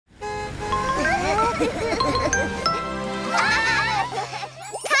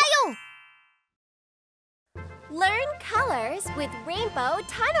colors with rainbow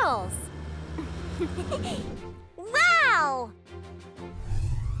tunnels. Wow!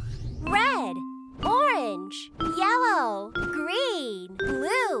 Red, orange, yellow, green,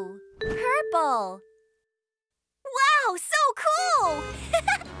 blue, purple. Wow, so cool!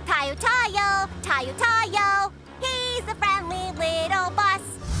 Tayo, Tayo, Tayo, Tayo. He's a friendly little bus.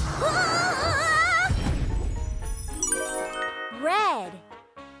 Red.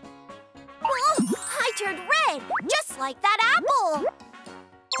 Oh, I turned red, just like that apple.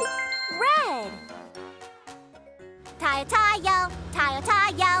 Red. Tayo, Tayo, Tayo,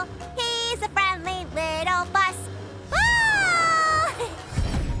 Tayo. He's a friendly little bus. Ah!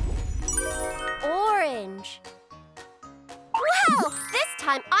 Orange. Wow! This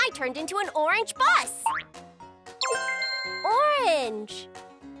time I turned into an orange bus. Orange.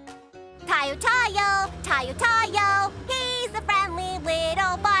 Tayo, Tayo, Tayo, Tayo. He's a friendly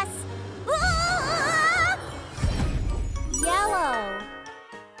little bus. Ah! Yellow.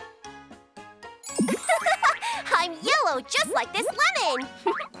 I'm yellow just like this lemon.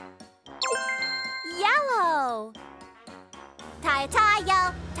 Yellow. Tayo,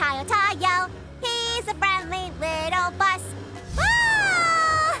 Tayo, Tayo, Tayo. He's a friendly little bus.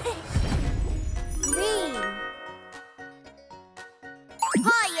 Ah! Green.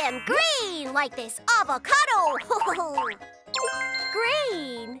 I am green like this avocado.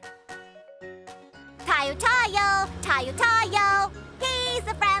 Green. Tayo, Tayo, Tayo, Tayo. He's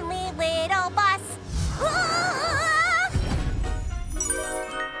a friendly little bus. Ah!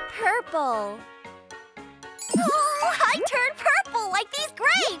 Purple. Oh, I turned purple like these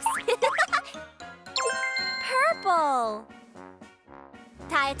grapes. Purple.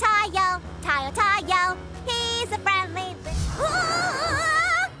 Tayo, Tayo, Tayo, Tayo. He's a friendly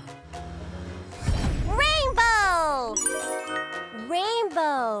ah! Rainbow.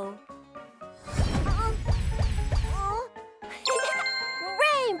 Rainbow.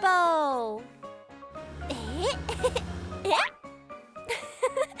 Rainbow.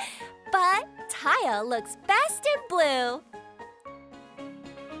 But Tayo looks best in blue.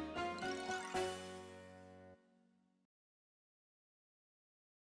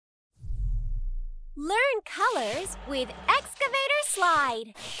 Learn colors with excavator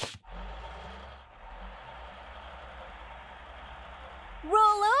slide.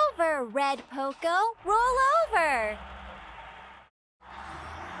 Roll over, red Poco, roll over.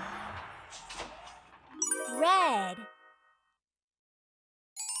 Red.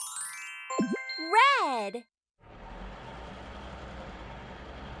 Red.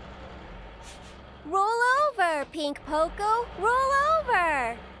 Roll over, pink Poco, roll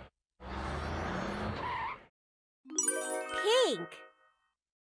over. Pink.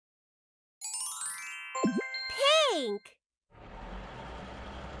 Pink.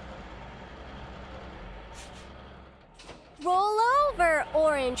 Roll over,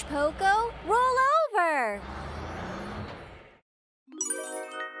 orange Poco, roll over.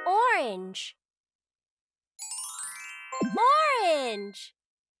 Orange. Orange.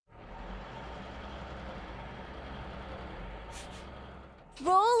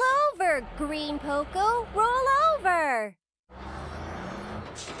 Roll over, green Poco, roll over.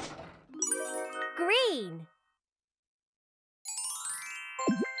 Green.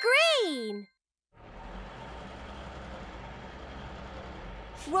 Green.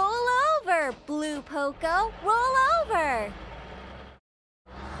 Roll over, blue Poco, roll over.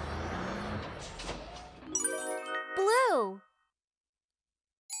 Blue.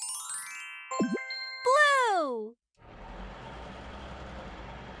 Blue.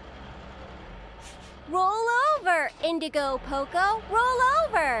 Roll over, indigo Poco, roll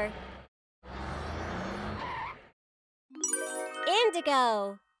over.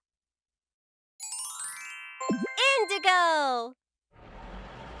 Indigo. Indigo.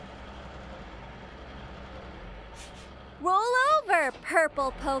 Roll over,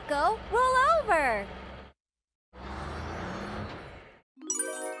 purple Poco, roll over.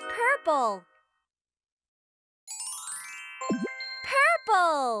 Purple.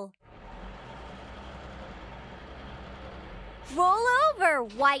 Purple. Roll over,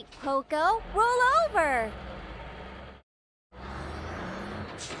 white Poco, roll over.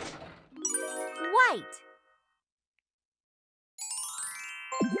 White.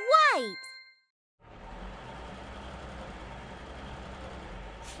 White.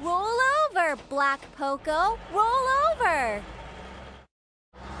 Roll over, black Poco, roll over.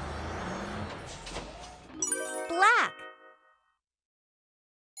 Black.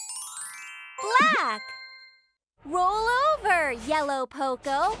 Black. Roll over, yellow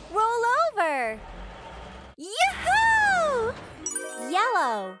Poco, roll over. Yoo-hoo!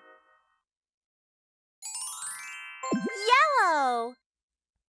 Yellow. yellow.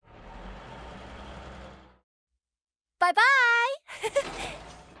 Bye-bye.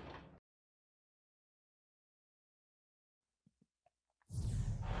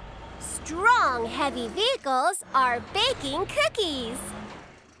 Strong, heavy vehicles are baking cookies.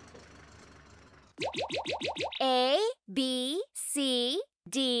 A, B, C,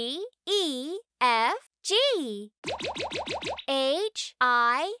 D, E, F, G, H,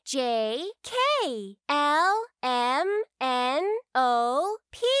 I, J, K, L, M, N, O,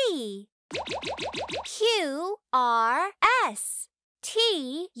 P, Q, R, S,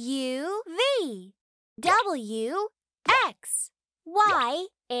 T, U, V, W, X, Y,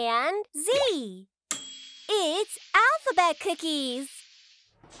 and Z. It's alphabet cookies.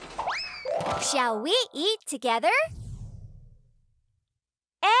 Shall we eat together?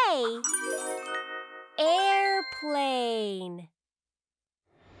 A. Airplane.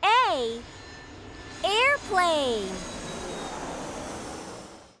 A. Airplane.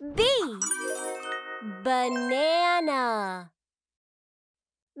 B. Banana.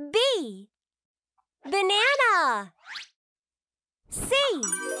 B. Banana. C.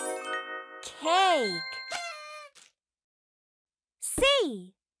 Cake.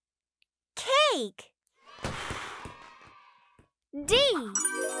 C. Cake. D.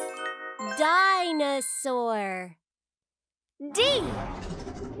 Dinosaur. D.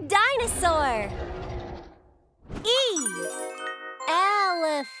 Dinosaur. E.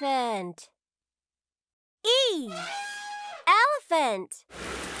 Elephant. E. Elephant.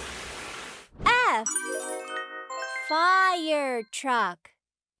 F. Fire truck.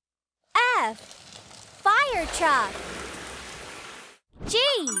 F. Fire truck. G.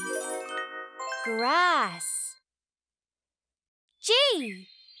 Grass. G.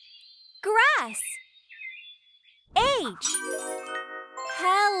 Grass. H.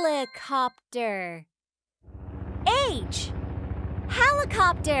 Helicopter. H.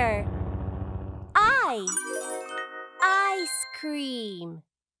 Helicopter. I. Ice cream.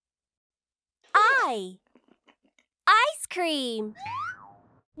 I. Ice cream.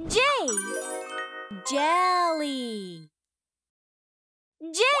 J. Jelly.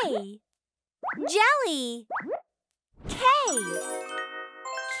 J. Jelly. K.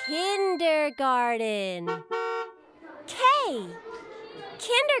 Kindergarten. K.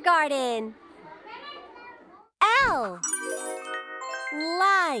 Kindergarten. L.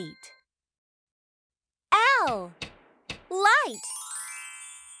 Light. L. Light.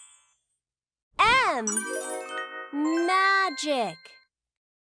 M. Magic.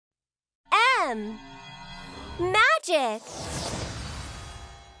 M. Magic.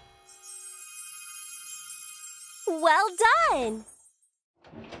 Well done!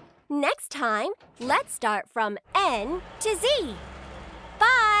 Next time, let's start from N to Z.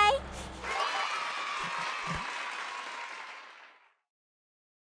 Bye!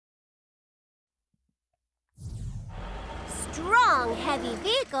 Strong, heavy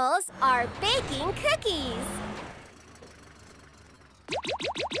vehicles are baking cookies.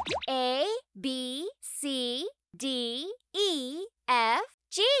 A, B, C, D, E, F,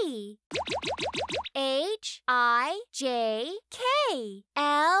 G, H, I, J, K,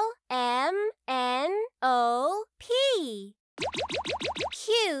 L, M, N, O, P,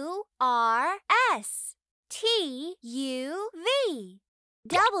 Q, R, S, T, U, V,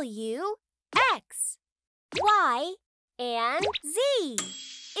 W, X, Y, and Z.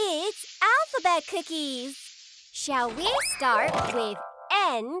 It's alphabet cookies. Shall we start with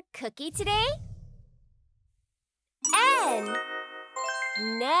N cookie today? N.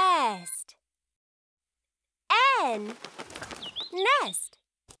 Nest. N. Nest.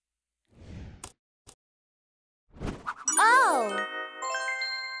 O.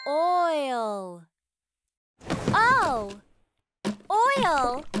 Oil. O.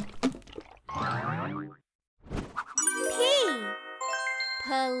 Oil. P.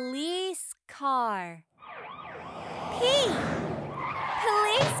 Police car. P.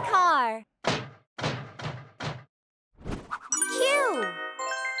 Police car. Q.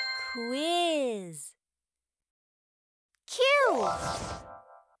 Quiz. Q.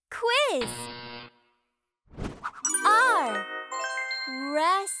 Quiz. R.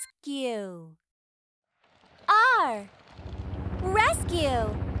 Rescue. R.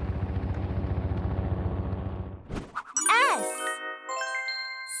 Rescue. S.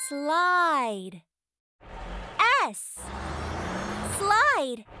 Slide. S.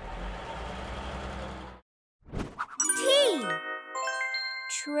 Slide. T.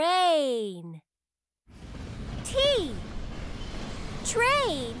 Train. T.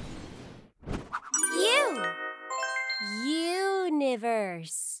 Train. U.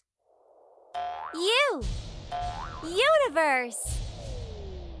 Universe. U. Universe.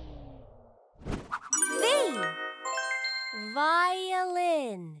 V.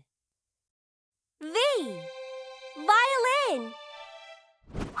 Violin. V. Violin.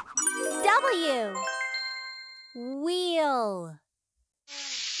 W. Wheel.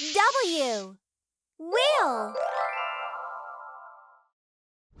 W. Wheel.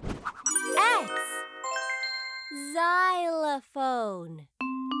 X. Xylophone.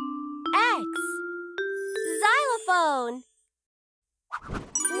 X. Xylophone.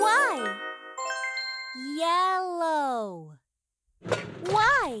 Y. Yellow.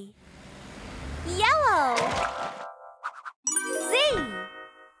 Y. Yellow. Z.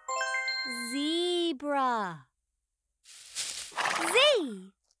 Zebra.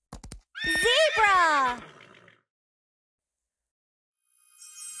 Z. Zebra.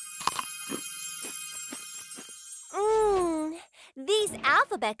 These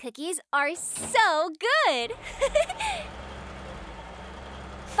alphabet cookies are so good.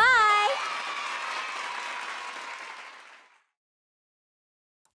 Bye.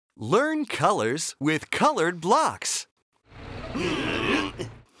 Learn colors with colored blocks.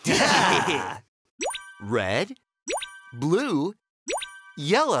 Red, blue,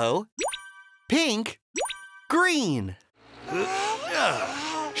 yellow, pink, green.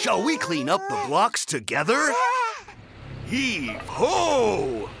 Shall we clean up the blocks together?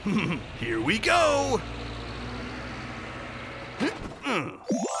 Heave-ho! Here we go!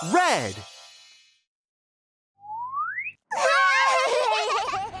 Red.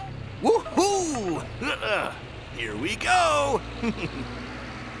 Woohoo! Here we go!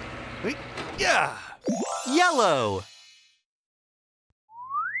 Yeah! Yellow.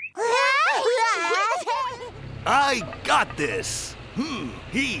 I got this!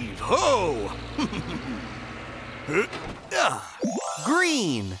 Heave-ho!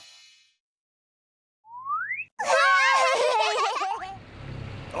 Green.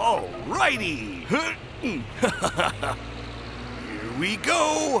 Alrighty! Here we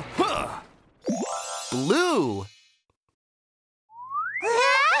go! Blue.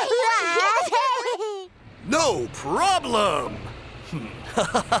 No problem!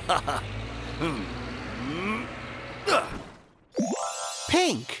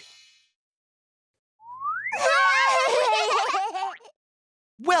 Pink.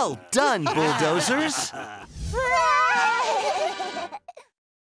 Well done, bulldozers!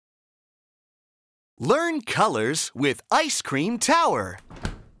 Learn colors with Ice Cream Tower.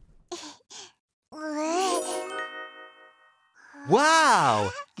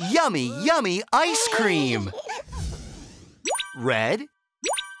 Wow! Yummy, yummy ice cream! Red,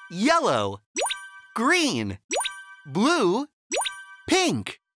 yellow, green, blue,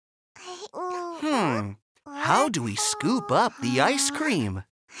 pink. How do we scoop up the ice cream?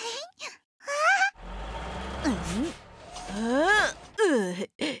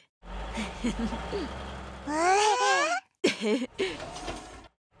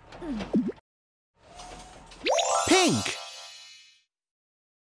 Pink.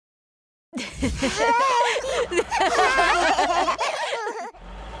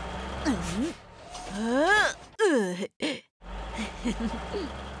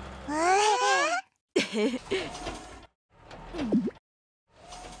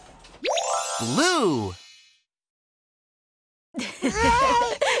 Blue.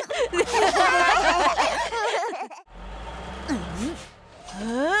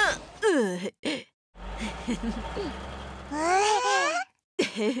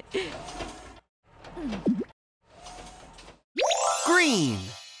 Green.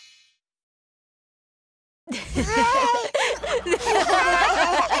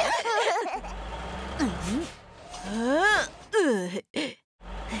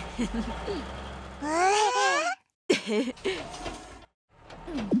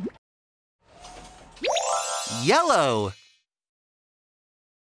 Yellow.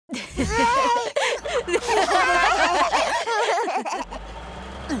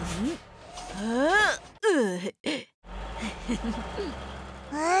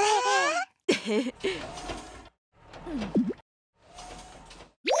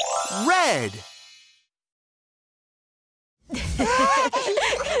 Red.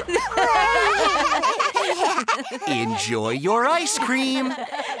 Enjoy your ice cream.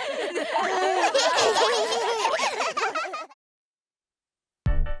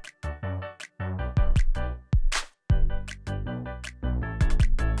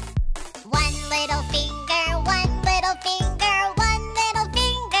 One little finger,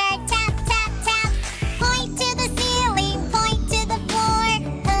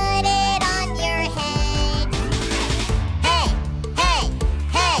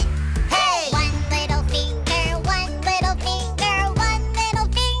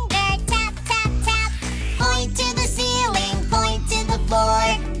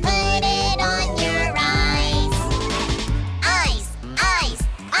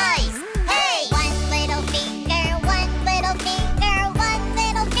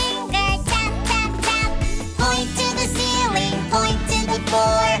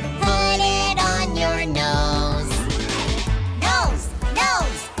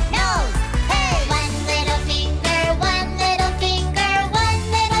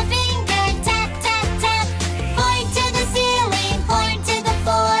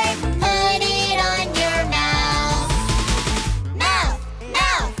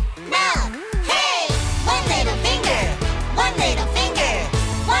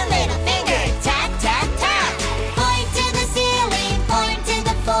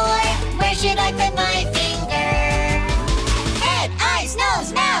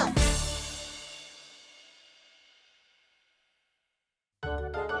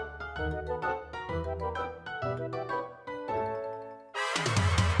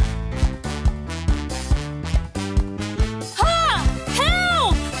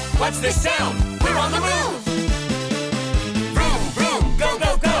 What's this sound? We're on the move! Vroom, vroom, go,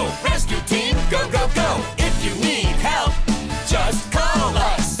 go, go! Rescue team, go, go, go! If you need help, just call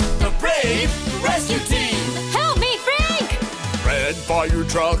us, the brave rescue team! Help me, Frank! Red fire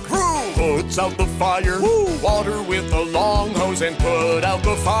truck puts out the fire. Water with a long hose and put out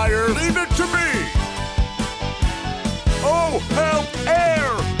the fire. Leave it to me! Oh, help,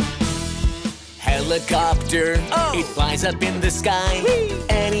 air! Helicopter, it flies up in the sky.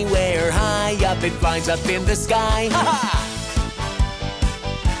 Anywhere high up, it flies up in the sky. Ha-ha!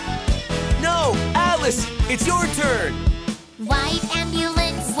 No, Alice, it's your turn. White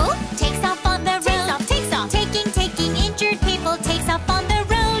ambulance, whoop, takes off on the road. Takes off. Taking injured people, takes off on the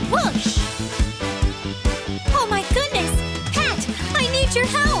road. Whoosh! Oh my goodness! Pat, I need your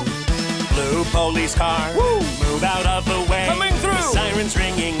help! Blue police car, move out of the way. Coming through! The sirens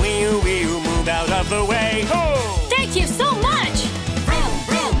ringing, wee-oo, move out of the way. Thank you so much! Vroom,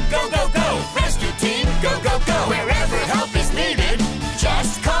 vroom, go, go, go! Rescue team, go, go, go! Wherever help is needed,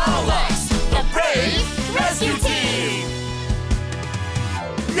 just call us, the brave rescue team!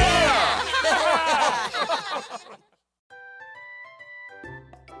 Yeah!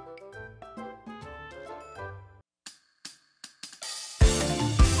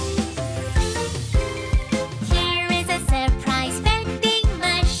 Here is a surprise vending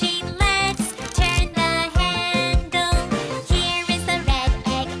machine. Let's turn the handle. Here is the red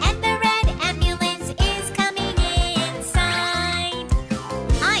egg, and the red ambulance is coming inside.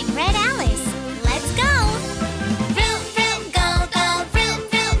 I'm Red Alice. Let's go. Vroom, vroom, go, go. Vroom,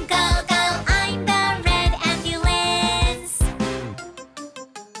 vroom, go, go. I'm the red ambulance.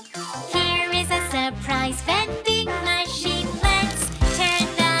 Here is a surprise vending machine. Let's turn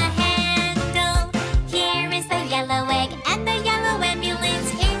the handle. Here is the yellow egg, and the yellow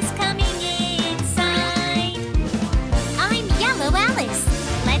ambulance is coming inside. I'm Yellow Alice.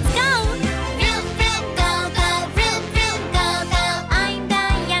 Let's go. Vroom, vroom, go, go. Vroom, vroom, go, go. I'm the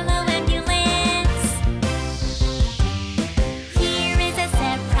yellow ambulance. Here is a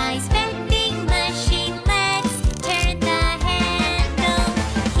surprise vending machine. Let's turn the handle.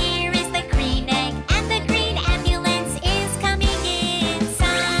 Here is the green egg, and the green ambulance is coming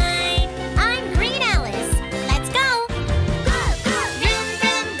inside. I'm Green Alice. Let's go. Vroom,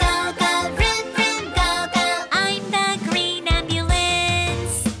 vroom, go, go. Vroom, vroom, go, go. I'm the green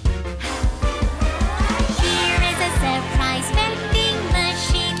ambulance. Here is a surprise vending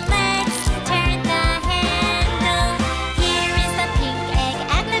machine. Let's turn the handle. Here is the pink egg,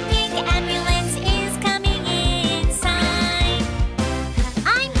 and the pink ambulance is coming inside.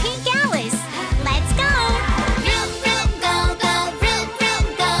 I'm Pink Alice. Let's go. Vroom, vroom, go, go. Vroom, vroom,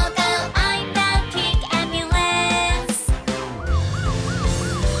 go, go. I'm the pink ambulance.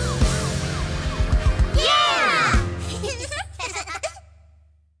 Yeah!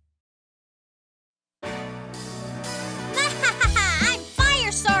 I'm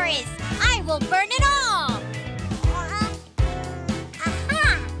Firesaurus. I will burn it all. Aha!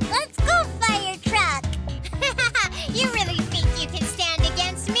 Let's go, fire truck. You really think you can stand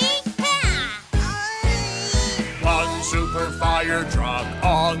against me? One super fire truck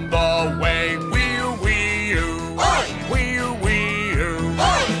on the way. Wee-oo, wee-oo,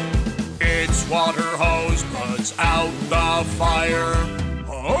 its water hose puts out the fire.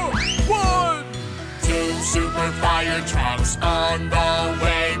 One, two super fire trucks on the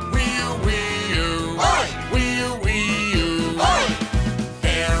way. Wee-oo,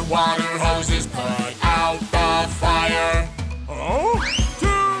 their water hoses put out the fire.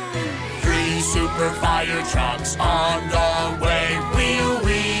 Three super fire trucks on the way.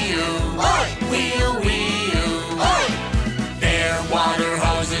 Their water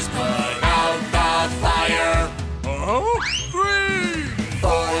hoses put out the fire.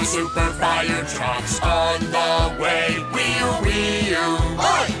 Four super fire trucks on the way.